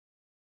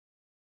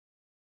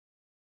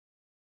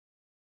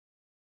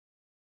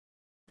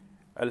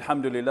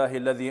الحمد لله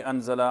الذي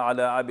أنزل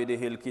على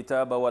عبده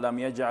الكتاب ولم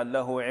يجعل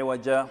له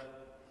عوجا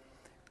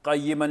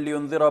قيما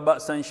لينذر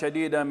بأسا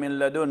شديدا من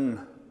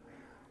لدنه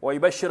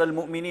ويبشر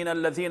المؤمنين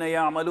الذين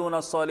يعملون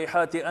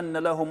الصالحات أن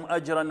لهم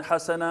أجرا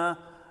حسنا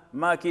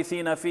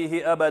ماكثين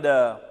فيه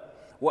أبدا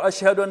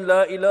وأشهد أن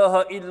لا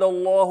إله إلا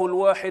الله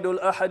الواحد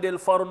الأحد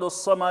الفرد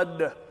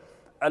الصمد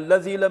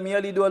الذي لم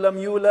يلد ولم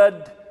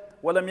يولد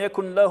ولم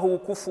يكن له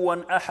كفوا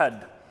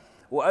أحد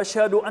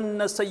وأشهد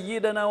أن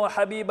سيدنا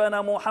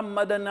وحبيبنا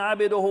محمدا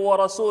عبده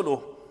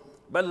ورسوله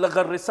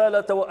بلغ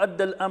الرسالة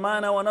وأدى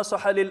الأمانة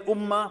ونصح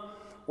للأمة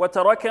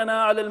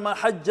وتركنا على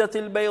المحجة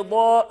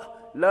البيضاء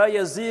لا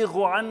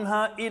يزيغ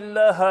عنها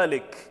إلا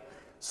هالك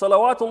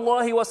صلوات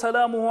الله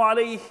وسلامه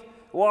عليه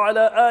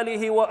وعلى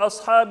آله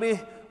وأصحابه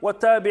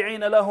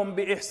والتابعين لهم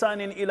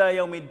بإحسان إلى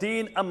يوم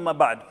الدين أما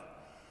بعد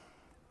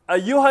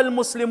أيها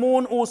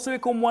المسلمون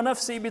أوصيكم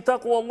ونفسي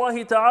بتقوى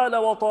الله تعالى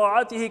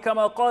وطاعته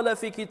كما قال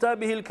في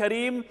كتابه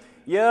الكريم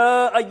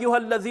يا أيها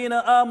الذين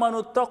آمنوا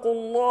اتقوا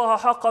الله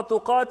حق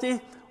تقاته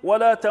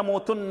ولا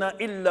تموتن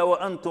إلا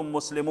وأنتم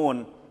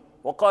مسلمون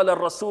وقال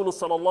الرسول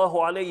صلى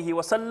الله عليه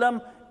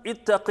وسلم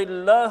اتق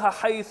الله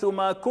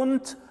حيثما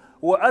كنت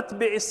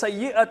وأتبع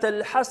السيئة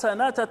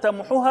الحسنة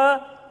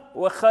تمحها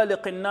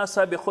وخالق الناس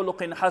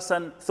بخلق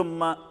حسن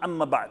ثم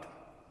أما بعد.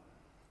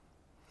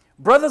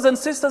 Brothers and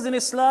sisters in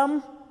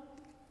Islam,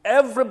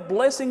 every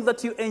blessing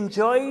that you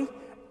enjoy,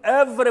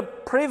 every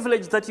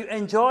privilege that you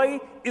enjoy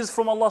is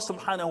from Allah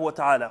subhanahu wa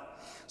ta'ala.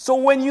 So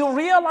when you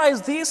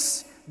realize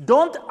this,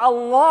 don't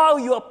allow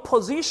your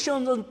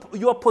positions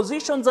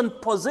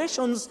and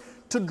possessions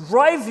to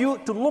drive you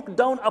to look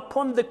down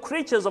upon the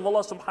creatures of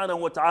Allah subhanahu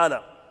wa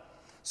ta'ala.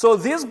 So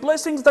these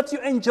blessings that you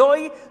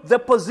enjoy, the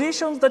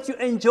positions that you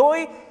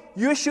enjoy,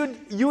 you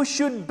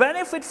should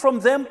benefit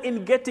from them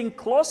in getting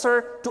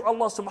closer to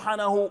Allah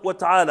subhanahu wa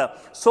ta'ala.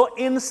 So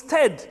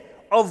instead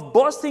of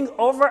boasting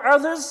over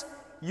others,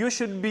 you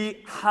should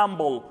be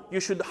humble.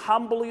 You should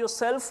humble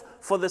yourself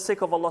for the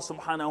sake of Allah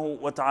subhanahu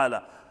wa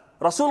ta'ala.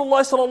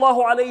 Rasulullah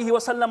sallallahu alayhi wa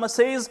sallam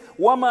says,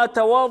 وَمَا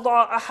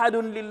تَوَاضَعَ أَحَدٌ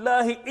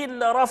لِلَّهِ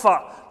إِلَّا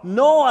رَفَعَ.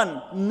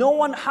 No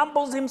one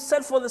humbles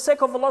himself for the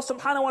sake of Allah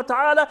subhanahu wa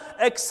ta'ala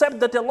except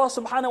that Allah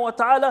subhanahu wa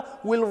ta'ala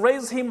will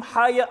raise him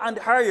higher and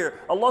higher.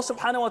 Allah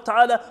subhanahu wa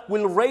ta'ala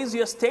will raise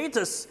your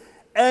status.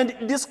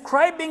 And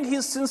describing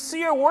his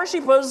sincere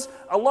worshippers,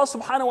 Allah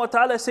subhanahu wa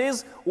ta'ala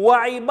says,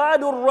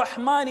 وَعِبَادُ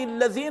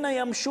الرَّحْمَنِ الَّذِينَ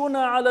يَمْشُونَ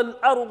عَلَى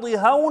الْأَرْضِ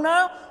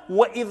هَوْنًا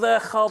وَإِذَا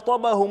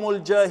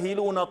خَاطَبَهُمُ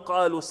الْجَاهِلُونَ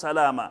قَالُوا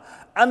سَلَامًا.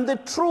 And the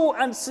true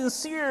and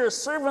sincere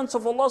servants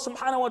of Allah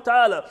subhanahu wa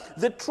ta'ala,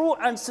 the true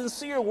and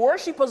sincere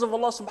worshippers of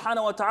Allah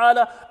subhanahu wa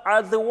ta'ala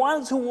are the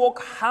ones who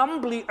walk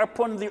humbly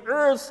upon the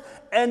earth,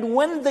 and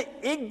when the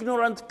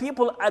ignorant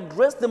people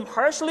address them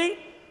harshly,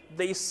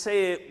 they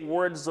say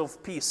words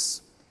of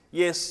peace.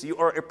 Yes, you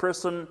are a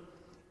person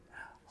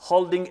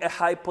holding a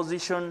high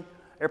position,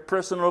 a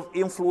person of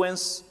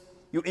influence.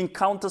 You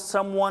encounter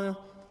someone,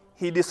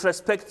 he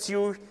disrespects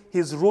you,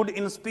 he's rude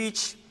in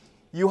speech.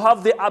 You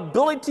have the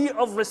ability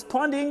of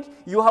responding,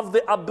 you have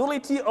the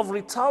ability of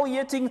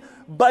retaliating,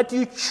 but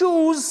you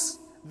choose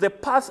the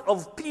path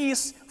of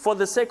peace for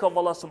the sake of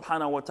Allah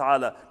subhanahu wa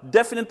ta'ala.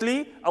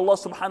 Definitely, Allah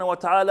subhanahu wa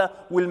ta'ala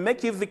will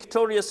make you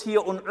victorious here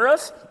on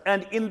earth,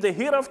 and in the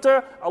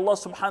hereafter, Allah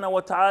subhanahu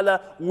wa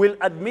ta'ala will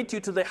admit you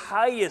to the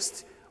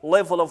highest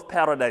level of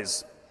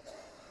paradise.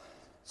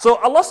 So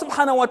Allah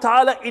subhanahu wa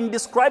ta'ala, in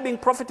describing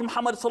Prophet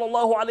Muhammad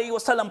sallallahu alayhi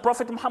wasallam,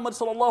 Prophet Muhammad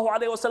sallallahu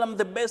alayhi wasallam,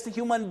 the best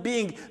human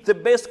being, the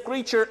best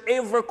creature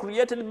ever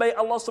created by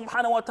Allah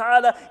subhanahu wa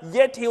ta'ala,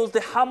 yet he was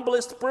the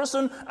humblest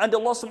person, and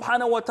Allah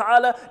subhanahu wa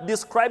ta'ala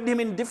described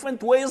him in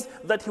different ways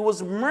that he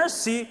was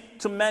mercy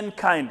to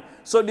mankind.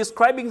 So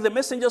describing the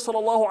Messenger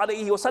sallallahu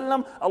alayhi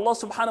wasallam, Allah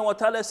subhanahu wa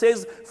ta'ala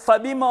says,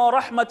 فَبِمَا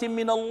رَحْمَةٍ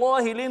مِّنَ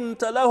اللَّهِ لِنْتَ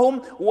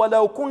لَهُمْ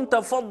وَلَوْ كُنْتَ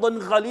فَضًّا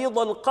غَلِيظَ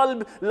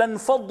الْقَلْبِ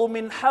لَانْفَضُّوا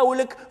مِنْ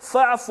حَوْلِكَ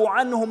فَاعْفُ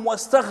عَنْهُمْ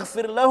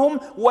وَاسْتَغْفِرْ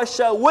لَهُمْ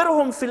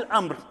وَشَاوِرْهُمْ فِي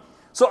الْأَمْرِ.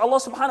 So Allah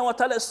subhanahu wa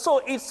ta'ala,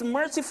 so it's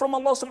mercy from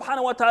Allah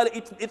subhanahu wa ta'ala,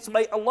 it's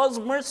by Allah's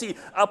mercy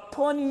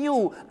upon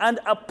you and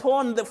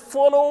upon the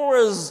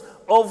followers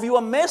of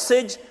your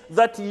message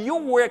that you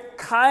were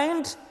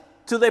kind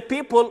to the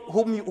people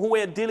whom you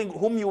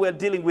were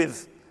dealing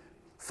with.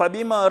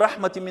 فَبِمَا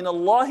رَحْمَةٍ مِّنَ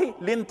اللَّهِ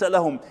لِنْتَ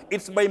لَهُمْ.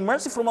 It's by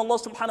mercy from Allah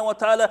subhanahu wa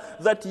ta'ala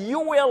that you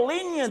were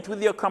lenient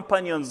with your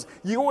companions,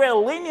 you were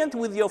lenient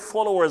with your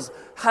followers.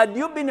 Had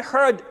you been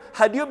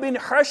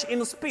harsh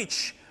in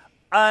speech,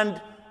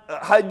 and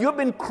had you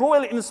been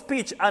cruel in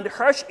speech and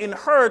harsh in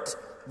hurt,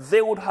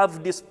 they would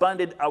have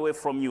disbanded away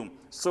from you.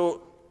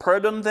 So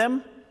pardon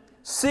them,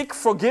 seek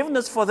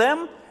forgiveness for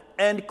them,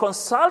 and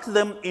consult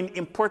them in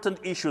important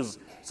issues.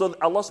 So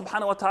Allah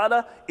subhanahu wa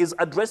ta'ala is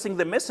addressing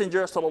the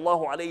Messenger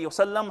sallallahu alayhi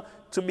wasallam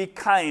to be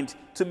kind,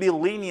 to be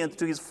lenient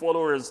to his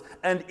followers.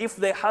 And if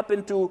they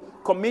happen to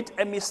commit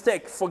a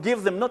mistake,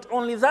 forgive them. Not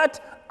only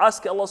that,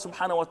 ask Allah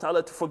subhanahu wa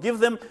ta'ala to forgive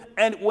them.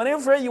 And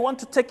whenever you want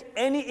to take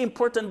any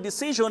important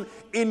decision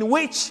in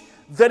which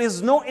there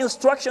is no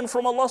instruction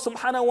from Allah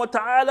subhanahu wa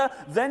ta'ala,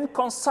 then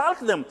consult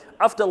them.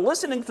 After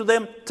listening to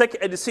them, take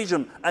a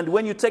decision. And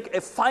when you take a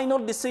final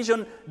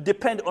decision,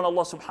 depend on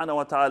Allah subhanahu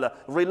wa ta'ala.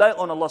 Rely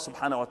on Allah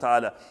subhanahu wa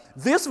ta'ala.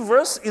 This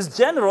verse is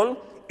general,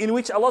 in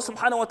which Allah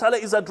subhanahu wa ta'ala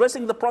is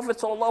addressing the Prophet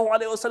sallallahu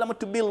alaihi wasallam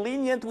to be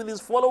lenient with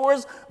his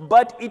followers,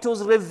 but it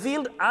was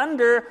revealed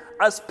under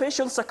a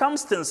special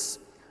circumstance.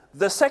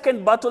 The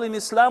second battle in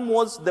Islam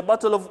was the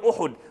Battle of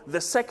Uhud,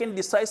 the second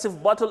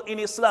decisive battle in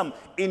Islam,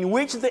 in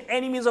which the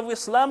enemies of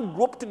Islam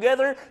grouped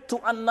together to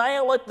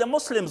annihilate the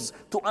Muslims,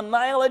 to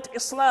annihilate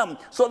Islam.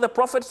 So the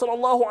Prophet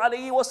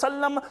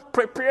ﷺ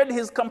prepared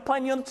his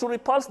companions to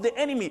repulse the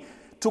enemy.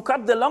 To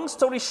cut the long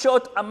story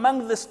short,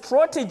 among the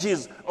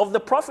strategies of the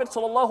Prophet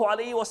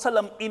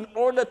ﷺ in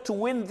order to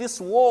win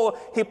this war,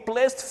 he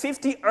placed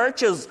 50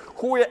 archers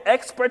who were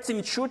experts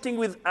in shooting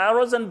with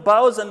arrows and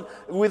bows and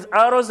with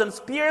arrows and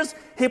spears.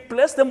 He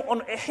placed them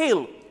on a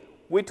hill,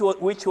 which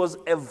was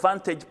a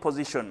vantage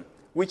position,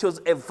 which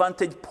was a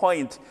vantage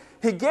point.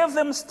 He gave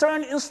them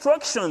stern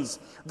instructions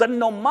that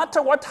no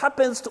matter what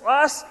happens to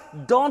us,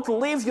 don't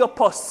leave your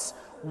posts.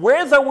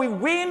 Whether we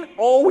win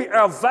or we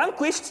are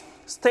vanquished,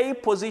 stay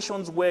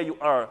positions where you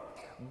are.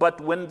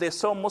 But when they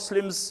saw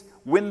Muslims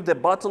win the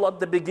battle at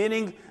the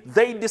beginning,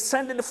 they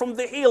descended from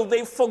the hill.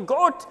 They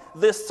forgot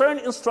the stern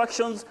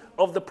instructions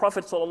of the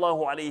Prophet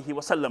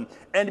ﷺ.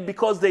 And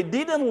because they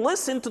didn't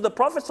listen to the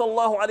Prophet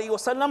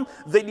ﷺ,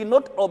 they did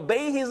not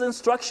obey his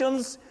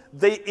instructions,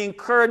 they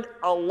incurred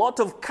a lot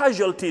of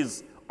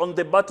casualties on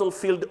the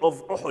battlefield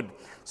of Uhud.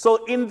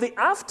 So in the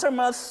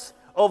aftermath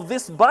of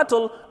this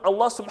battle,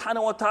 Allah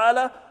subhanahu wa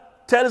ta'ala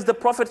tells the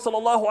Prophet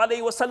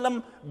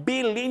ﷺ,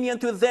 be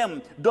lenient with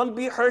them, don't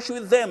be harsh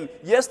with them.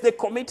 Yes, they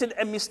committed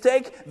a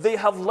mistake, they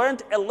have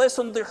learned a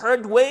lesson the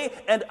hard way,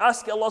 and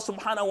ask Allah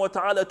subhanahu wa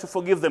ta'ala to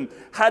forgive them.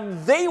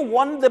 Had they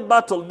won the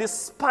battle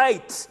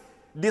despite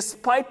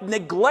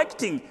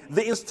neglecting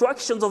the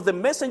instructions of the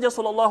Messenger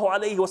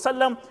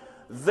ﷺ,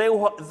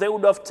 they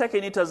would have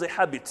taken it as a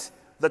habit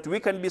that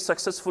we can be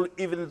successful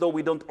even though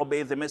we don't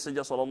obey the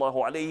Messenger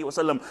sallallahu alaihi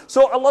wasallam.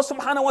 So Allah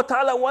subhanahu wa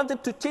ta'ala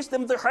wanted to teach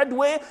them the hard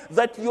way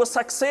that your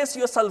success,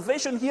 your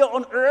salvation here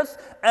on earth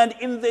and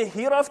in the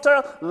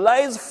hereafter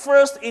lies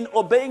first in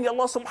obeying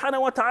Allah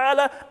subhanahu wa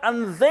ta'ala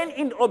and then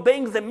in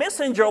obeying the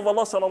Messenger of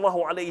Allah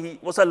sallallahu alaihi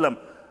wasallam.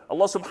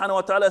 Allah subhanahu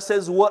wa ta'ala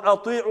says,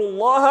 وَأَطِيعُوا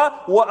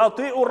اللَّهَ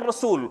وَأَطِيعُوا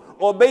الرَّسُولِ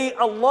Obey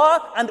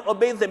Allah and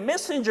obey the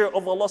Messenger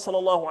of Allah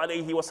sallallahu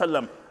alayhi wa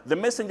sallam. The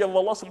Messenger of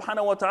Allah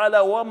subhanahu wa ta'ala,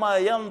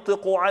 وَمَا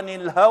يَنْطِقُ عَنِ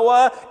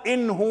الْهَوَىٰ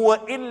إِنْ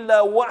هُوَ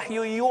إِلَّا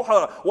وَحْيٌ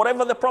يُوحَىٰ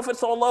Whatever the Prophet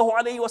sallallahu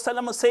alayhi wa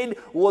sallam said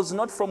was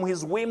not from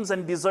his whims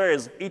and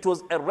desires. It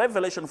was a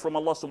revelation from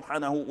Allah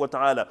subhanahu wa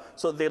ta'ala.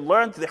 So they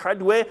learned the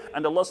hard way,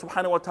 and Allah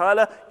subhanahu wa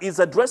ta'ala is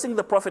addressing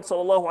the Prophet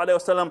sallallahu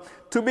alayhi wa sallam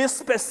to be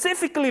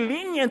specifically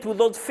lenient with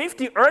those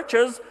 50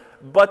 archers,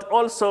 but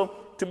also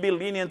to be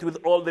lenient with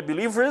all the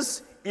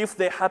believers if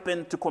they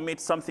happen to commit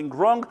something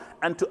wrong,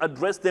 and to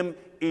address them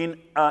in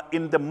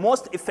the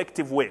most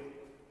effective way.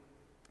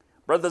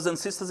 Brothers and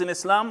sisters in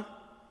Islam,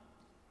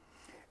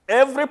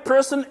 every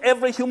person,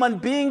 every human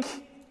being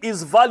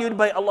is valued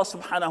by Allah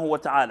subhanahu wa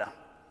ta'ala.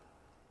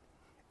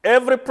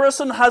 Every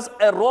person has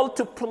a role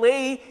to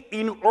play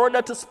in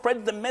order to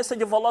spread the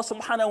message of Allah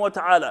subhanahu wa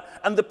ta'ala.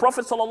 And the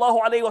Prophet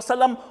sallallahu alayhi wa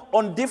sallam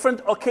on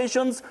different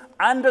occasions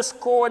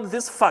underscored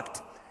this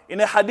fact. In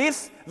a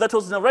hadith that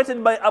was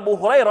narrated by Abu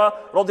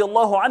Huraira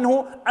radiallahu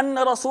anhu, أن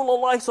رسول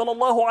الله صلى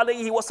الله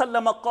عليه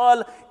وسلم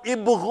قال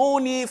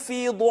ابغوني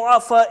في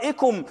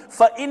ضعفائكم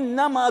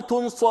فإنما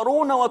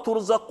تنصرون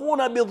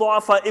وترزقون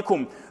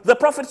بضعفائكم. The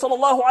Prophet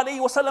sallallahu alayhi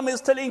wasallam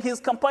is telling his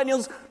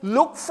companions,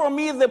 look for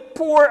me the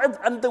poor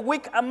and the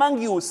weak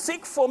among you.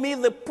 Seek for me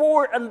the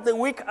poor and the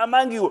weak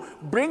among you.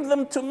 Bring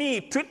them to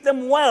me. Treat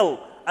them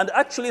well. And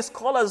actually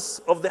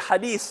scholars of the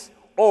hadith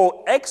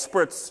or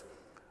experts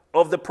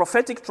of the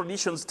prophetic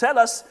traditions tell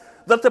us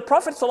that the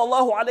Prophet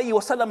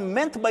ﷺ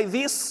meant by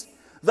this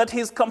that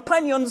his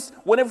companions,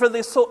 whenever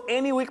they saw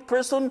any weak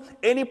person,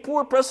 any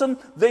poor person,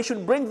 they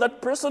should bring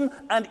that person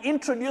and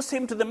introduce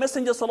him to the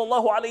Messenger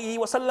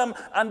ﷺ.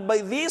 And by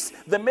this,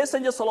 the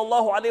Messenger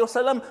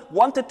ﷺ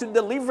wanted to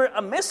deliver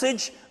a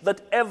message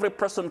that every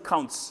person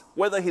counts.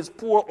 Whether he's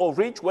poor or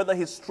rich, whether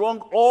he's strong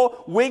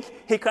or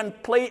weak, he can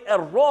play a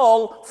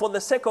role for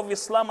the sake of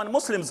Islam and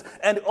Muslims.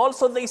 And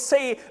also they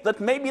say that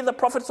maybe the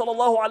Prophet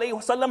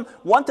ﷺ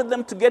wanted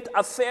them to get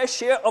a fair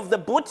share of the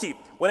booty.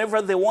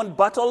 Whenever they won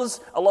battles,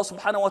 Allah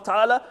subhanahu wa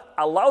ta'ala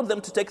allowed them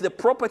to take the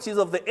properties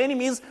of the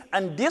enemies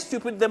and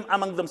distribute them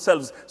among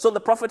themselves. So the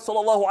Prophet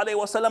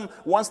ﷺ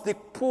wants the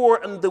poor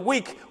and the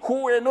weak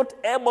who were not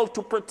able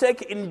to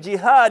partake in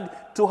jihad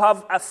to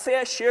have a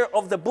fair share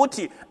of the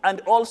booty.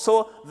 And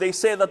also they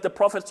say that the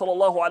Prophet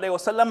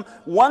ﷺ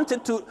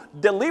wanted to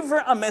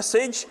deliver a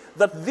message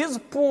that these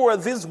poor,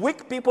 these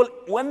weak people,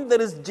 when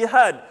there is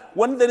jihad,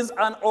 when there is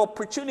an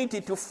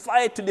opportunity to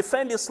fight, to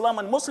defend Islam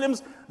and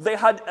Muslims, they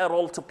had a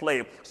role to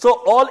play.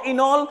 So all in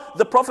all,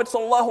 the Prophet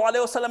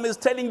ﷺ is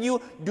telling you,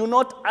 do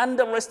not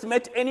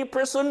underestimate any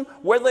person,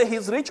 whether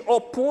he's rich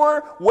or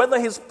poor, whether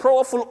he's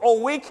powerful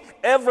or weak.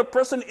 Every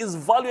person is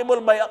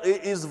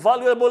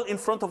valuable in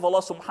front of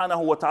Allah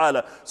subhanahu wa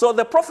ta'ala. So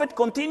the Prophet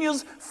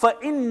continues,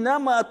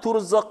 فَإِنَّمَا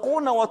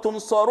تُرْزَقُونَ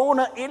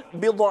وَتُنْصَرُونَ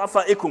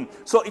بِضُعَفَائِكُمْ.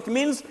 So it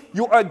means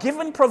you are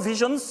given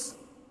provisions,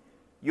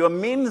 your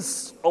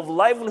means of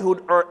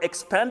livelihood are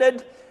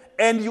expanded,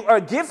 and you are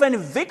given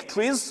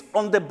victories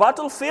on the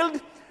battlefield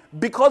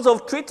because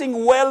of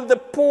treating well the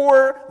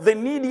poor, the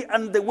needy,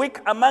 and the weak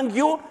among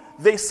you.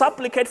 They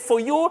supplicate for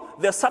you.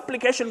 Their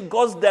supplication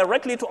goes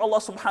directly to Allah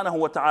subhanahu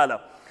wa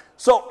ta'ala.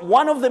 So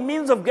one of the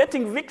means of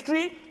getting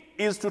victory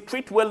is to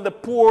treat well the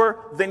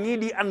poor, the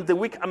needy, and the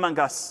weak among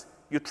us.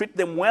 You treat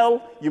them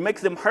well, you make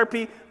them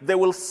happy, they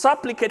will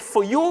supplicate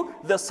for you.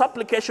 The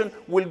supplication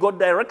will go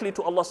directly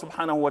to Allah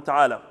subhanahu wa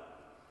ta'ala.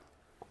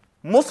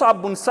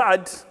 Mus'ab bin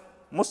Sa'd,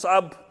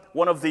 Mus'ab,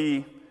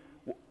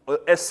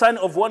 a son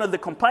of one of the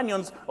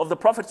companions of the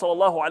Prophet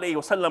sallallahu alaihi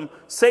wasallam,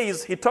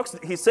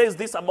 he says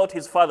this about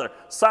his father,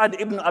 Sa'd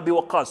ibn Abi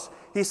Waqqas.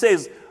 He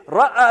says,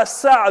 رأى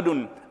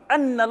سعد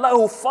أن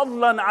له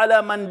فضلا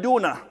على من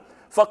دونه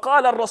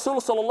فقال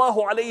الرسول صلى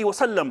الله عليه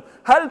وسلم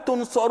هل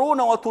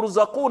تنصرون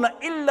وترزقون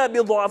إلا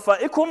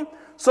بضعفائكم.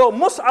 So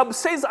Mus'ab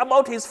says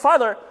about his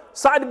father,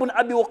 Sa'd ibn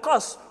Abi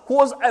Waqqas, who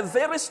was a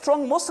very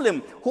strong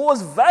Muslim, who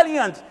was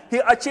valiant. He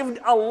achieved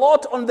a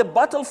lot on the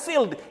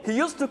battlefield. He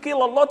used to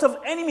kill a lot of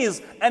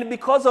enemies. And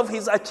because of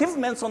his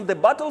achievements on the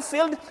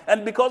battlefield,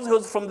 and because he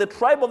was from the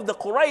tribe of the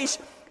Quraysh,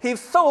 he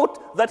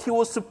thought that he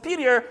was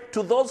superior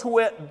to those who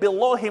were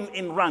below him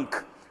in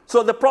rank.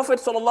 So the Prophet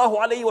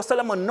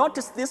ﷺ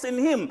noticed this in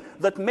him,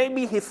 that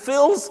maybe he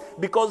feels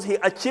because he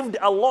achieved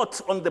a lot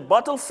on the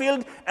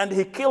battlefield and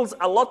he kills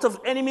a lot of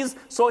enemies,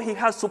 so he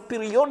has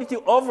superiority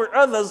over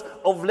others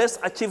of less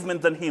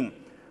achievement than him.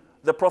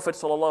 The Prophet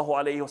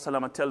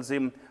ﷺ tells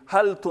him,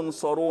 هَلْ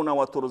تُنْصَرُونَ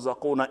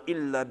وَتُرْزَقُونَ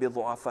إِلَّا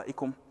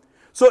بِضُعَفَائِكُمْ.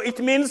 So it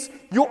means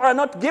you are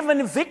not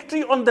given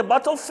victory on the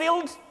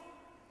battlefield,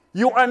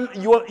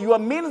 your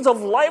means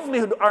of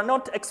livelihood are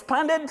not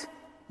expanded,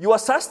 your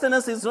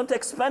sustenance is not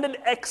expanded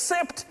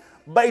except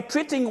by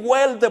treating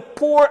well the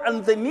poor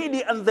and the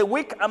needy and the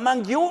weak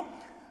among you.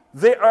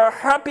 They are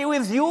happy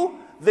with you.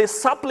 They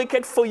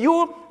supplicate for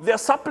you. Their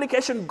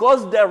supplication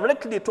goes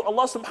directly to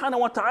Allah subhanahu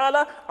wa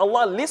ta'ala.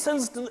 Allah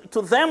listens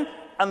to them,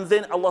 and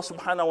then Allah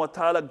subhanahu wa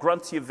ta'ala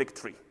grants you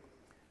victory.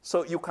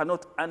 So you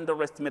cannot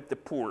underestimate the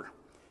poor.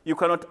 You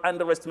cannot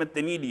underestimate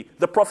the needy.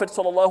 The Prophet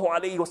sallallahu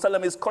alaihi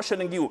wasallam is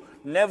cautioning you.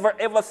 Never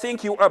ever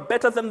think you are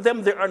better than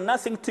them. They are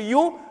nothing to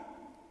you.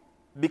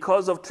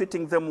 Because of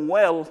treating them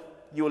well,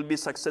 you will be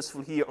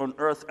successful here on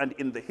earth and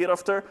in the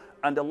hereafter,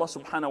 and Allah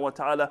subhanahu wa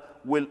ta'ala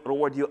will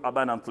reward you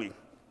abundantly.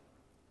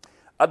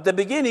 At the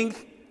beginning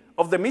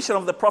of the mission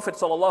of the Prophet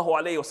sallallahu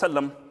alaihi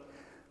wasallam,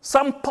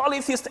 some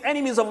polytheist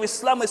enemies of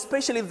Islam,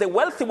 especially the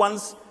wealthy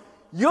ones,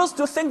 used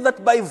to think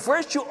that by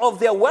virtue of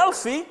their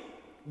wealthy,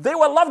 they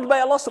were loved by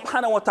Allah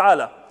subhanahu wa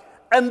ta'ala.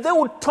 And they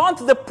would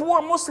taunt the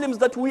poor Muslims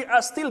that we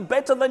are still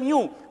better than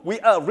you. We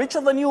are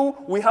richer than you.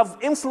 We have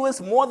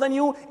influence more than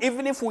you.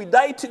 Even if we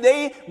die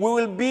today, we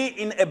will be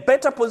in a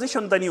better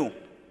position than you.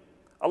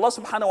 Allah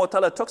subhanahu wa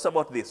ta'ala talks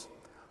about this.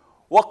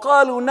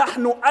 وَقَالُوا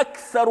نَحْنُ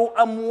أَكْثَرُ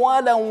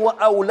أَمْوَالًا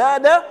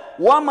وَأَوْلَادًا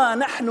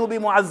وَمَا نَحْنُ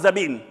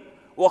بِمُعَذَّبِينَ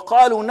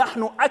وَقَالُوا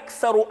نَحْنُ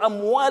أَكْثَرُ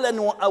أَمْوَالًا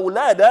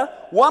وَأَوْلَادًا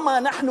وَمَا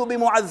نَحْنُ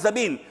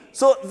بِمُعَذَّبِينَ.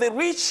 So the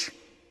rich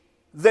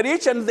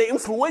and the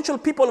influential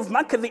people of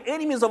Makkah, the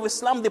enemies of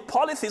Islam, the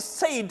polytheists,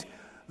 said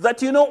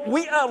that,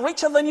 we are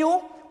richer than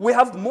you, we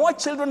have more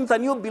children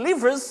than you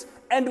believers,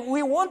 and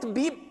we won't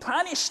be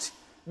punished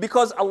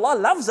because Allah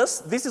loves us.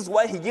 This is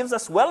why He gives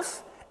us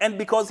wealth, and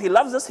because He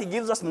loves us, He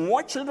gives us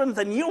more children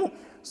than you.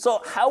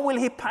 So how will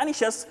He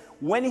punish us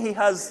when He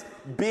has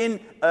been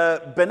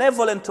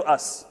benevolent to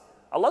us?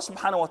 Allah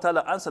subhanahu wa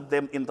ta'ala answered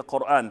them in the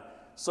Quran.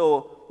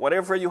 So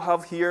whatever you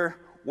have here,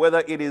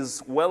 whether it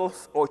is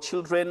wealth or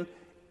children,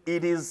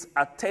 it is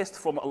a test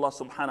from Allah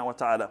subhanahu wa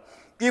ta'ala.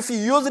 If you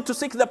use it to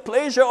seek the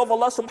pleasure of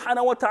Allah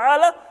subhanahu wa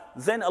ta'ala,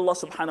 then Allah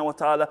subhanahu wa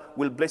ta'ala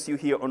will bless you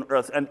here on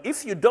earth. And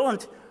if you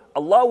don't,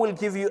 Allah will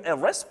give you a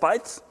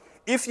respite.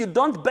 If you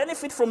don't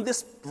benefit from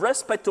this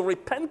respite to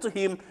repent to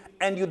Him,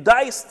 and you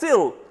die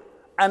still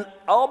an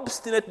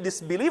obstinate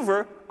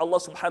disbeliever, Allah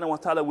subhanahu wa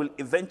ta'ala will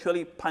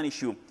eventually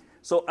punish you.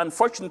 So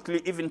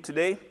unfortunately, even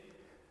today,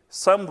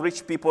 some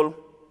rich people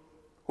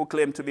who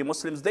claim to be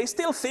Muslims, they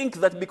still think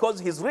that because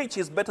he's rich,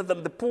 he's better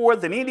than the poor,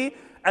 the needy,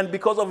 and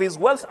because of his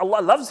wealth,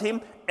 Allah loves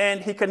him,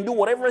 and he can do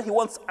whatever he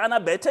wants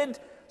unabated.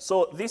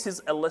 So this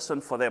is a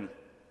lesson for them.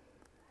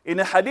 In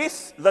a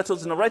hadith that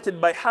was narrated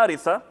by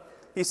Haritha,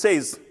 he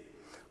says,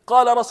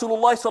 قال رسول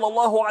الله صلى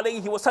الله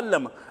عليه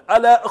وسلم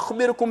ألا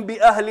أخبركم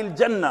بأهل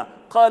الجنة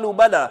قالوا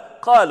بلى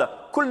قال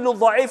كل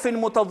ضعيف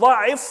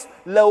متضاعف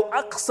لو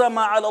أقسم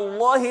على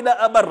الله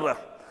لأبره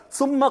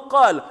ثم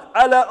قال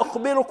ألا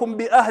أخبركم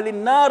بأهل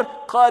النار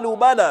قالوا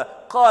بلى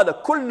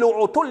قال كل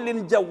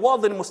عتل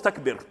جواظ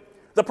مستكبر.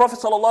 The Prophet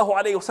sallallahu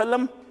alaihi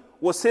wasallam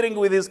was sitting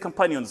with his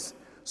companions.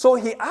 So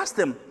he asked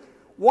them,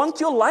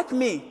 won't you like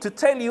me to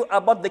tell you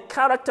about the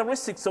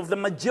characteristics of the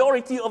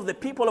majority of the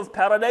people of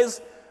paradise?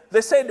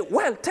 They said,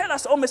 well, tell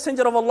us, O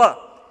Messenger of Allah.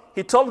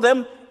 He told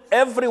them,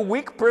 every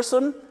weak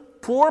person,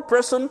 poor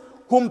person,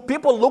 whom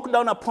people look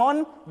down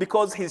upon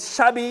because he's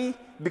shabby,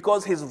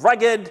 because he's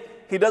ragged,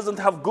 he doesn't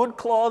have good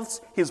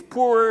clothes, he's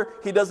poor,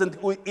 he doesn't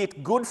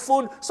eat good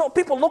food. So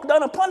people look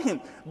down upon him.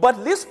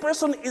 But this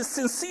person is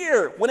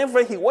sincere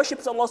whenever he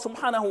worships Allah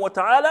subhanahu wa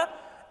ta'ala.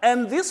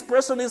 And this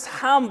person is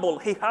humble.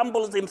 He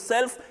humbles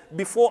himself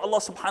before Allah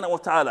subhanahu wa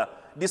ta'ala.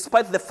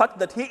 Despite the fact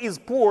that he is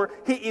poor,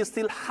 he is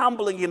still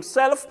humbling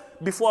himself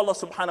before Allah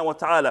subhanahu wa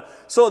ta'ala.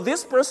 So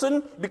this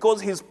person, because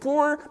he's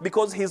poor,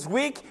 because he's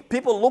weak,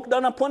 people look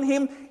down upon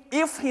him.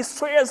 If he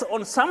swears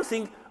on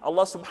something,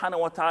 Allah subhanahu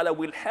wa ta'ala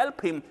will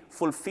help him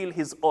fulfill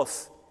his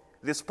oath.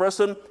 This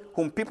person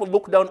whom people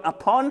look down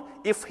upon,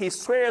 if he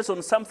swears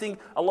on something,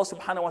 Allah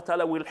subhanahu wa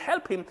ta'ala will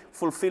help him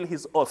fulfill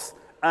his oath.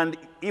 And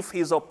if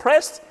he's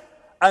oppressed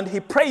and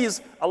he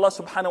prays, Allah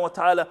subhanahu wa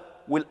ta'ala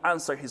will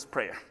answer his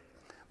prayer.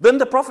 Then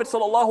the Prophet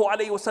sallallahu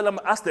alaihi wasallam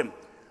asked them,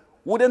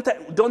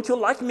 don't you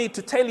like me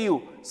to tell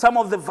you some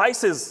of the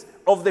vices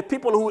of the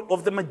people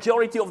of the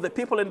majority of the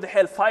people in the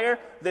hellfire?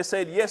 They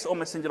said, yes, O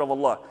Messenger of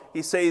Allah.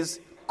 He says,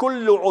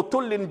 kullu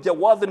utullin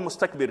jawadin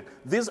mustakbir.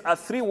 These are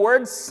 3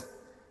 words.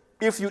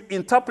 If you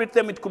interpret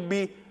them, it could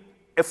be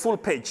a full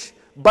page.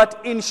 But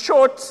in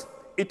short,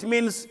 it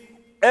means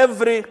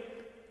every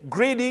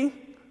greedy,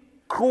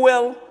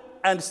 cruel,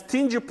 and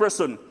stingy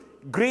person.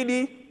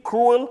 Greedy,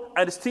 cruel,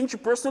 and stingy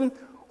person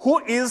who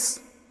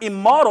is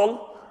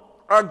immoral,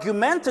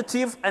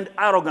 argumentative, and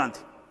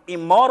arrogant.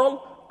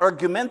 Immoral,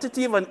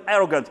 argumentative, and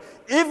arrogant.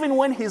 Even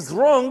when he's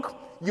wrong,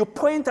 you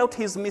point out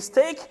his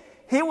mistake,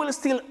 he will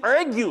still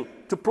argue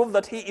to prove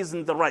that he is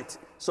in the right.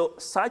 So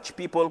such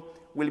people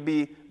will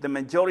be the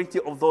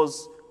majority of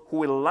those who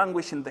will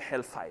languish in the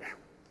hellfire.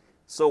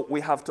 So we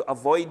have to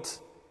avoid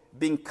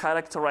being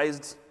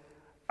characterized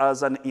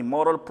as an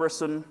immoral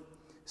person,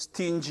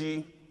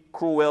 stingy,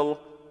 cruel,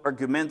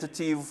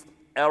 argumentative,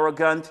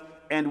 arrogant,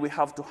 and we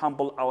have to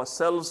humble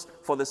ourselves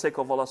for the sake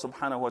of Allah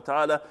subhanahu wa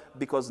ta'ala,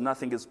 because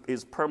nothing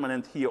is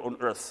permanent here on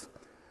earth.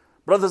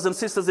 Brothers and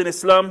sisters in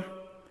Islam,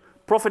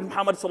 Prophet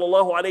Muhammad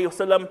sallallahu alayhi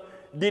wasallam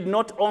did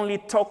not only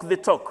talk the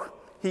talk,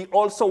 he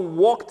also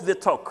walked the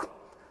talk.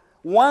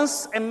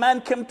 Once a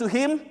man came to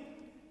him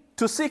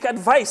to seek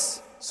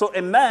advice. So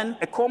a man,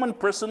 a common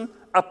person,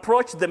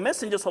 approached the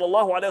Messenger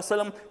sallallahu alayhi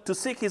wasallam to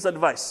seek his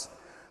advice.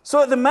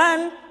 So the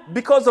man,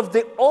 because of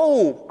the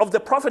awe of the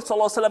Prophet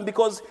sallallahu alayhi wasallam,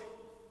 because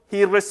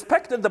he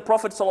respected the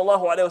Prophet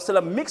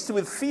ﷺ mixed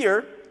with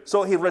fear.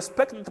 So he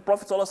respected the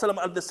Prophet ﷺ.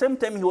 At the same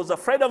time, he was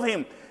afraid of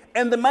him.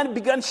 And the man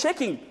began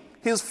shaking.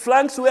 His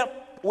flanks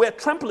were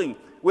trembling.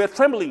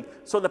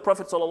 So the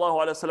Prophet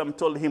ﷺ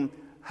told him,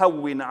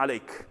 Hawwin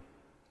alayk,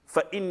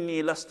 fa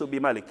inni lastu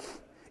bimalik.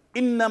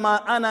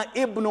 Innama ana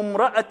ibnu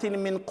mra'atin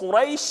min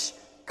Quraysh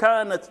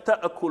kanat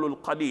ta'akulu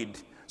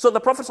al-qadid. So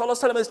the Prophet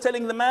ﷺ is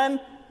telling the man,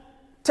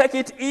 take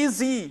it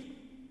easy.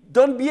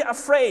 Don't be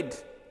afraid.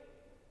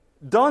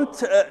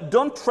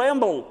 Don't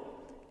tremble.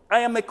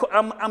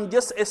 I'm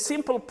just a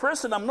simple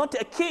person. I'm not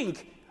a king.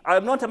 I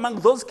am not among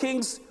those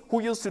kings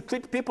who used to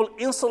treat people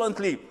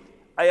insolently.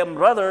 I am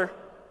rather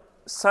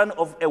son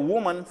of a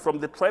woman from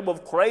the tribe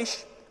of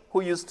Quraysh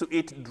who used to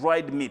eat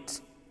dried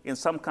meat. In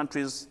some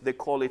countries, they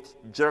call it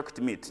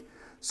jerked meat.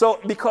 So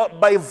because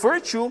by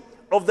virtue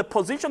of the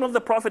position of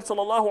the Prophet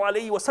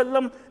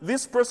ﷺ,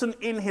 this person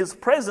in his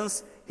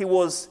presence, he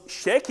was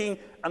shaking,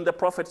 and the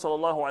Prophet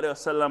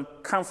ﷺ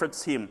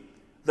comforts him.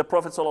 The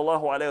Prophet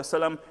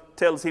ﷺ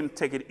tells him,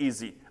 take it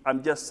easy.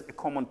 I'm just a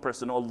common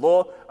person.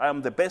 Although I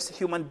am the best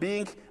human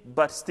being,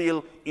 but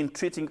still in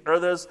treating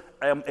others,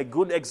 I am a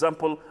good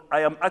example.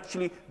 I am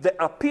actually the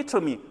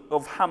epitome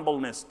of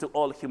humbleness to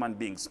all human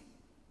beings.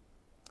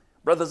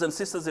 Brothers and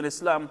sisters in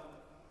Islam,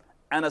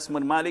 Anas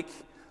bin Malik,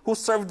 who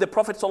served the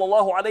Prophet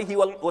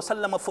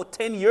ﷺ for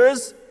 10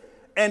 years,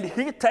 and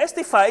he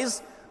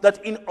testifies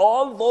that in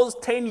all those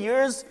 10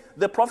 years,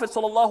 the Prophet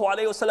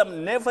ﷺ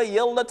never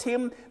yelled at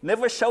him,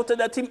 never shouted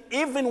at him.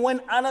 Even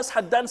when Anas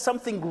had done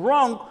something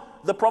wrong,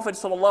 the Prophet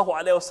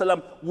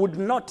ﷺ would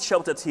not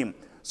shout at him.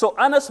 So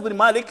Anas bin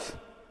Malik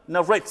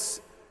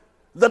narrates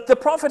that the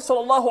Prophet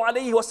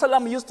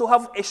ﷺ used to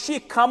have a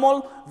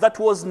she-camel that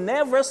was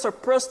never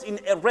surpassed in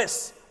a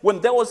race.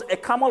 When there was a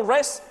camel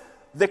race,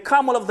 the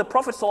camel of the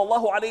Prophet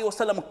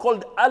ﷺ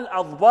called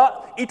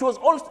Al-Adba, it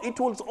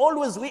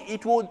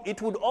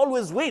would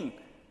always win.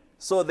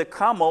 So the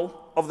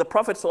camel of the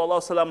Prophet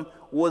ﷺ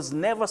was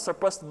never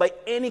surpassed by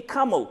any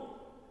camel.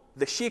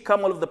 The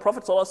she-camel of the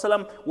Prophet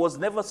ﷺ was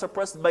never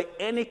surpassed by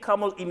any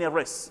camel in a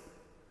race.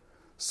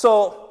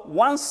 So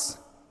once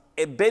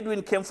a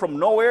Bedouin came from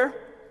nowhere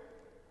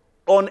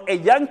on a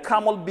young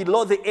camel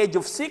below the age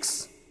of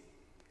 6,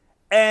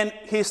 and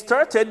he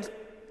started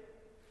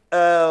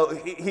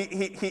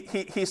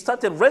he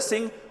started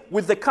racing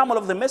with the camel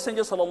of the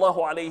Messenger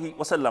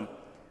ﷺ.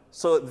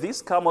 So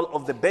this camel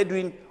of the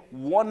Bedouin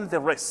won the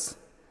race.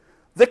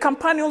 The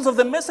companions of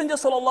the Messenger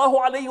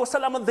sallallahu alaihi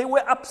wasallam, they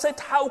were upset.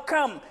 How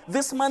come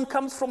this man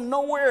comes from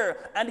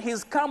nowhere and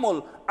his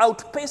camel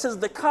outpaces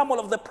the camel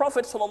of the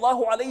Prophet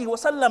sallallahu alaihi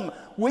wasallam,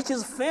 which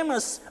is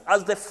famous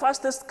as the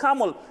fastest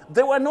camel?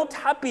 They were not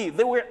happy.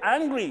 They were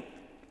angry.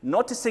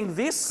 Noticing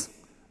this,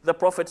 the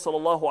Prophet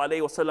sallallahu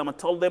alaihi wasallam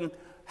told them,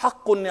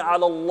 "Haqqun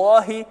ala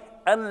Allahi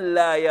an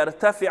la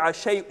yartafi'a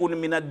shay'un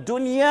min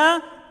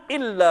ad-dunya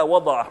illa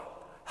wada'a."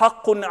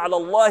 حق على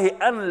الله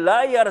أن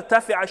لا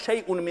يرتفع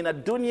شيء من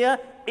الدنيا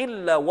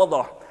إلا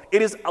وضع.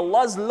 It is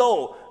Allah's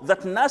law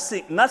that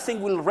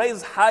nothing will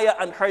rise higher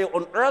and higher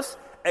on earth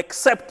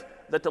except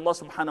that Allah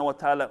subhanahu wa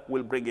ta'ala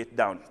will bring it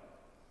down.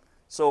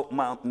 So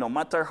no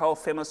matter how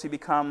famous you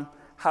become,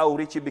 how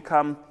rich you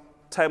become,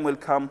 time will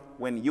come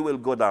when you will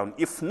go down.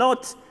 If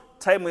not,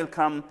 time will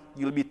come,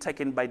 you'll be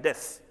taken by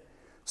death.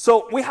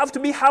 So we have to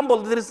be humble.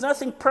 There is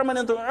nothing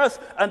permanent on earth.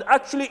 And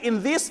actually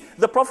in this,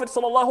 the Prophet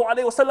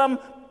ﷺ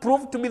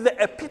proved to be the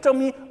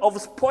epitome of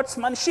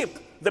sportsmanship.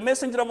 The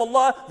Messenger of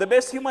Allah, the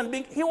best human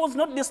being, he was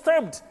not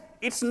disturbed.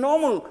 It's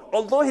normal.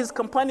 Although his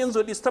companions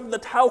were disturbed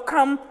that how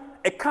come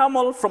a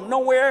camel from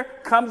nowhere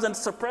comes and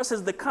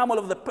suppresses the camel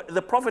of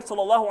the Prophet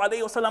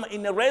ﷺ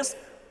in a race.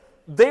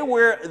 They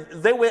were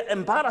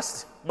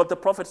embarrassed. But the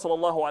Prophet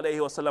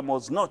ﷺ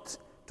was not,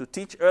 to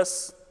teach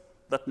us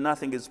that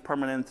nothing is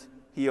permanent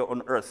here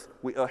on earth.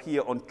 We are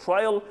here on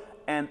trial,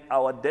 and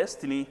our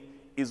destiny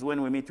is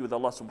when we meet with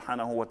Allah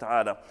subhanahu wa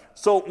ta'ala.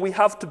 So we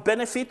have to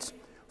benefit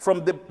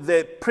from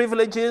the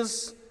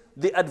privileges,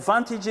 the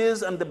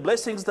advantages, and the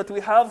blessings that we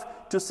have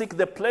to seek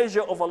the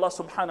pleasure of Allah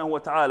subhanahu wa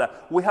ta'ala.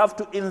 We have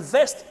to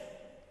invest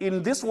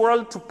in this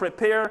world to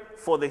prepare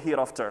for the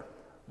hereafter.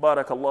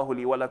 بارك الله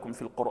لي ولكم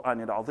في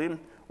القرآن العظيم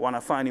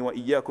ونفعني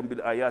وإياكم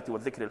بالآيات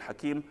والذكر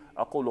الحكيم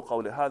أقول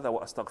قولي هذا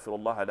وأستغفر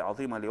الله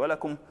العظيم لي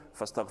ولكم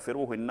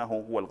فاستغفروه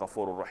إنه هو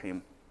الغفور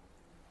الرحيم.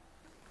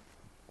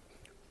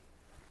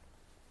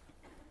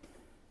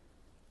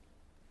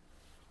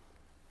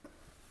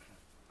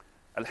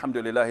 الحمد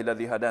لله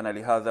الذي هدانا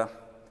لهذا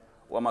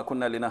وما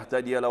كنا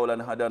لنهتدي لولا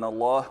أن هدانا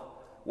الله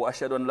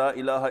وأشهد أن لا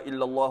إله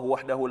إلا الله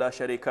وحده لا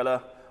شريك له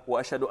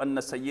وأشهد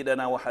أن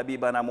سيدنا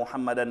وحبيبنا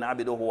محمدا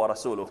عبده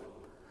ورسوله.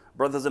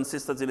 Brothers and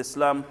sisters in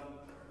Islam,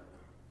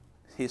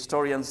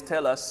 historians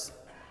tell us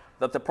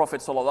that the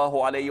Prophet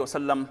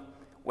ﷺ,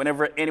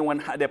 whenever anyone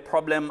had a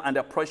problem and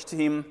approached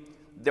him,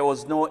 there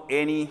was no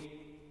any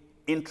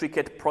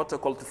intricate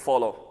protocol to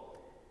follow.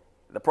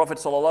 The Prophet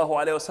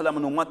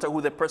ﷺ, no matter who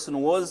the person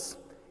was,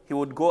 he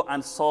would go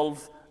and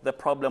solve the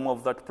problem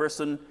of that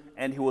person,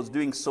 and he was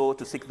doing so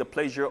to seek the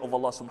pleasure of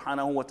Allah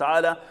subhanahu wa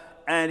ta'ala,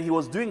 and he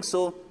was doing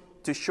so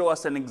to show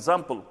us an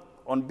example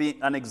on being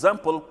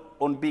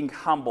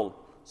humble.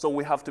 So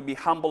we have to be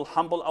humble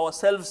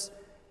ourselves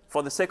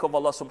for the sake of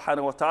Allah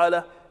subhanahu wa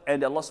ta'ala,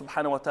 and Allah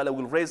subhanahu wa ta'ala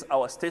will raise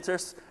our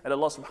status, and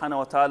Allah subhanahu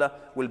wa ta'ala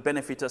will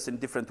benefit us in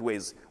different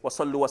ways.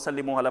 وَصَلُّوا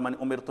وَسَلِّمُوا عَلَى مَنْ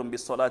أُمِرْتُمْ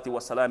بِالصَّلَاةِ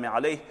وَالسَّلَامِ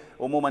عَلَيْهِ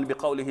عموما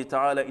بقوله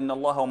تعالى إن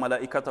الله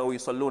وملائكته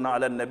يصلون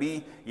على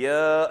النبي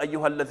يا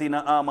أيها الذين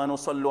آمنوا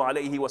صلوا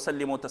عليه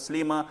وسلموا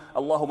تسليما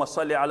اللهم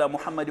صل على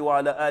محمد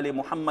وعلى آل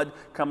محمد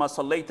كما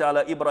صليت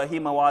على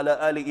إبراهيم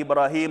وعلى آل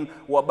إبراهيم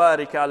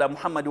وبارك على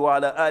محمد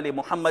وعلى آل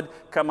محمد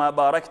كما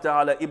باركت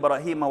على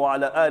إبراهيم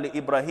وعلى آل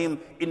إبراهيم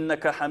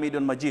إنك حميد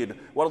مجيد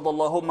وارض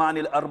اللهم عن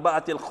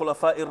الأربعة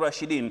الخلفاء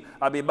الراشدين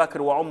أبي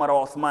بكر وعمر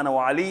وعثمان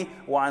وعلي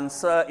وعن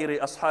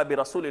سائر أصحاب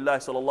رسول الله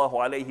صلى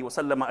الله عليه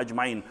وسلم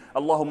أجمعين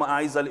اللهم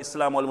أعز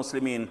الإسلام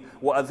والمسلمين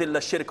وأذل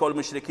الشرك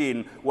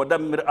والمشركين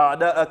ودمر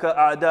أعداءك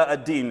أعداء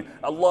الدين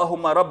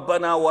اللهم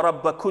ربنا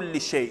ورب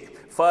كل شيء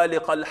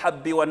فالق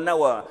الحب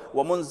والنوى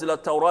ومنزل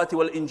التوراة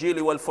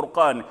والإنجيل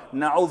والفرقان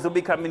نعوذ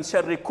بك من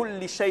شر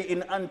كل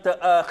شيء أنت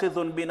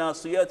آخذ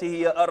بناصيته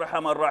يا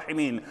أرحم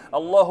الراحمين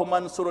اللهم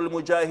انصر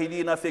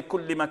المجاهدين في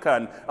كل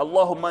مكان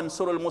اللهم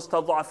انصر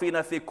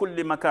المستضعفين في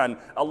كل مكان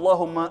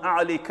اللهم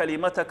أعلي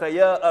كلمتك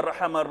يا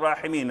أرحم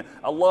الراحمين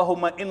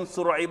اللهم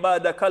انصر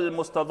عبادك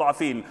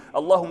المستضعفين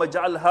اللهم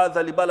اجعل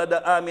هذا البلد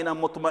آمنا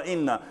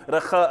مطمئنا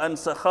رخاء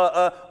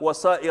سخاء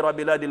وسائر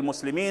بلاد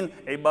المسلمين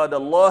عباد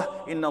الله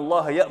إن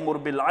الله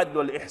يأمر بالعدل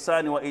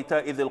والإحسان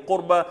وإيتاء ذي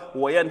القربى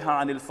وينهى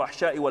عن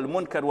الفحشاء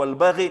والمنكر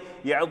والبغي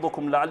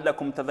يعظكم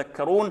لعلكم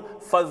تذكرون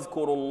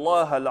فاذكروا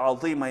الله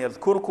العظيم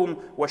يذكركم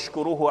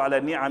واشكروه على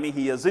نعمه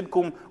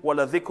يزدكم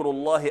ولذكر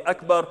الله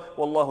أكبر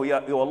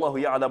والله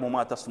يعلم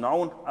ما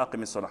تصنعون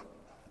أقم الصلاة